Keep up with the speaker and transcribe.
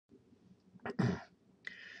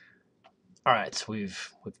All right, so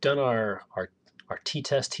we've done our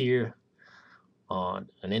t-test here on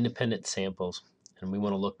an independent samples, and we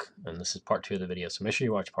want to look, and this is part 2 of the video, so make sure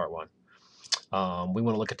you watch part 1. We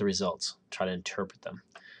want to look at the results, try to interpret them.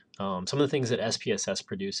 Some of the things that SPSS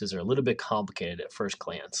produces are a little bit complicated at first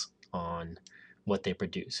glance on what they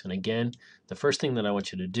produce. And again, the first thing that I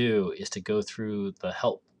want you to do is to go through the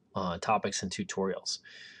help topics and tutorials.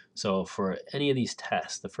 So for any of these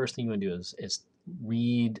tests, the first thing you want to do is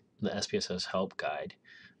read the SPSS help guide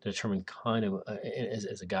to determine kind of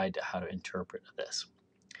as a guide to how to interpret this.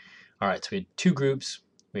 All right, so we had 2 groups.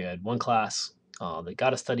 We had one class that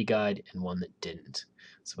got a study guide and one that didn't.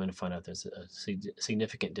 So we're going to find out if there's a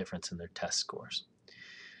significant difference in their test scores.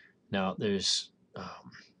 Now, there's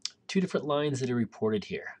 2 different lines that are reported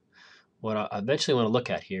here. What I eventually want to look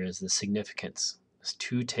at here is the significance, this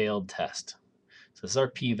two-tailed test. So this is our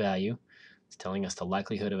p-value. It's telling us the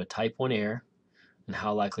likelihood of a type 1 error and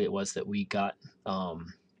how likely it was that we got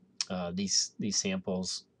these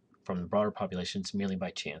samples from the broader populations merely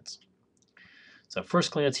by chance. So at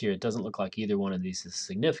first glance here, it doesn't look like either one of these is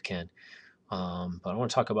significant, but I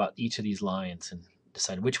want to talk about each of these lines and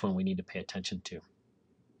decide which one we need to pay attention to.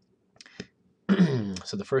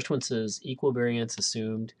 So the first one says equal variance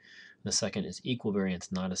assumed, and the second is equal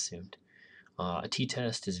variance not assumed. A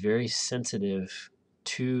t-test is very sensitive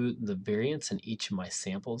to the variance in each of my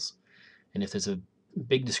samples, and if there's a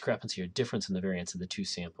big discrepancy or difference in the variance of the 2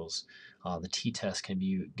 samples, the t-test can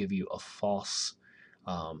give you a false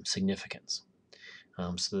significance.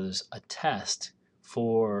 So there's a test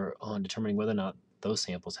for determining whether or not those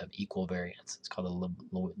samples have equal variance. It's called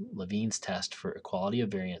the Levene's test for equality of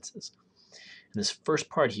variances. And this first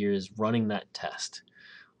part here is running that test.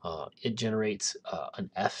 It generates an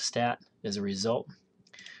F-stat as a result,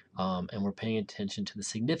 and we're paying attention to the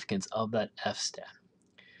significance of that F-stat.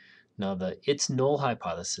 Now, its null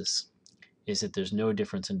hypothesis is that there's no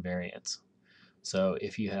difference in variance. So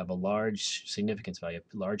if you have a large significance value,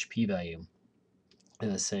 a large p-value,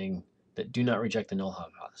 and it's saying that do not reject the null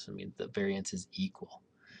hypothesis, I mean the variance is equal.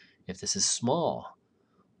 If this is small,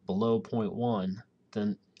 below 0.1,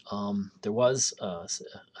 then there was a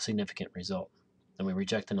significant result. Then we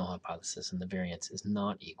reject the null hypothesis and the variance is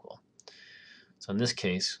not equal. So in this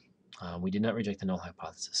case, we did not reject the null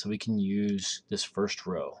hypothesis. So we can use this first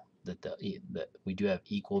row that we do have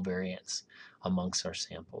equal variance amongst our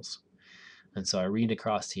samples. And so I read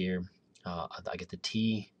across here, I get the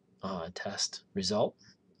t-test result.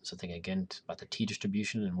 So think again about the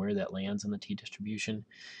t-distribution and where that lands in the t-distribution.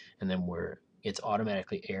 And then it's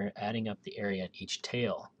automatically adding up the area at each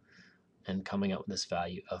tail and coming up with this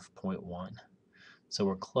value of 0.1. So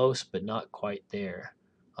we're close, but not quite there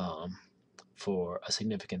for a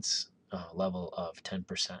significance level of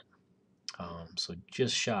 10%. So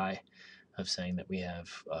just shy of saying that we have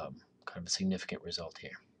kind of a significant result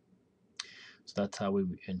here. So that's how we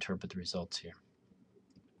interpret the results here.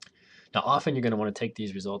 Now, often you're going to want to take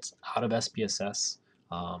these results out of SPSS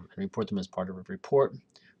and report them as part of a report.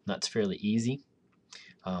 That's fairly easy.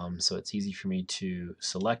 So it's easy for me to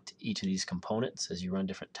select each of these components. As you run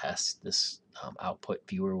different tests, this output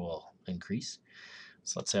viewer will increase.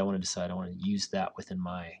 So let's say I want to decide I want to use that within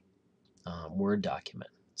my Word document.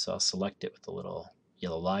 So I'll select it with the little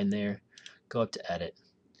yellow line there, go up to edit,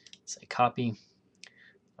 say copy.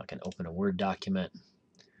 I can open a Word document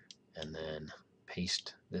and then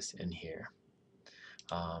paste this in here.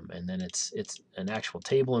 And then it's an actual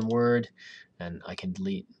table in Word, and I can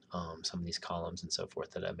delete some of these columns and so forth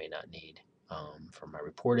that I may not need for my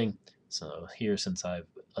reporting. So here, since I've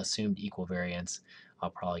assumed equal variance, I'll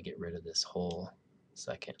probably get rid of this whole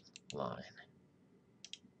second line.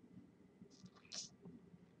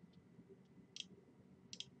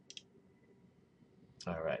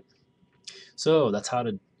 All right, so that's how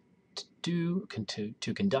to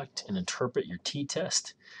conduct and interpret your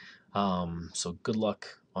t-test. So good luck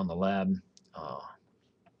on the lab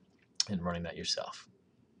and running that yourself.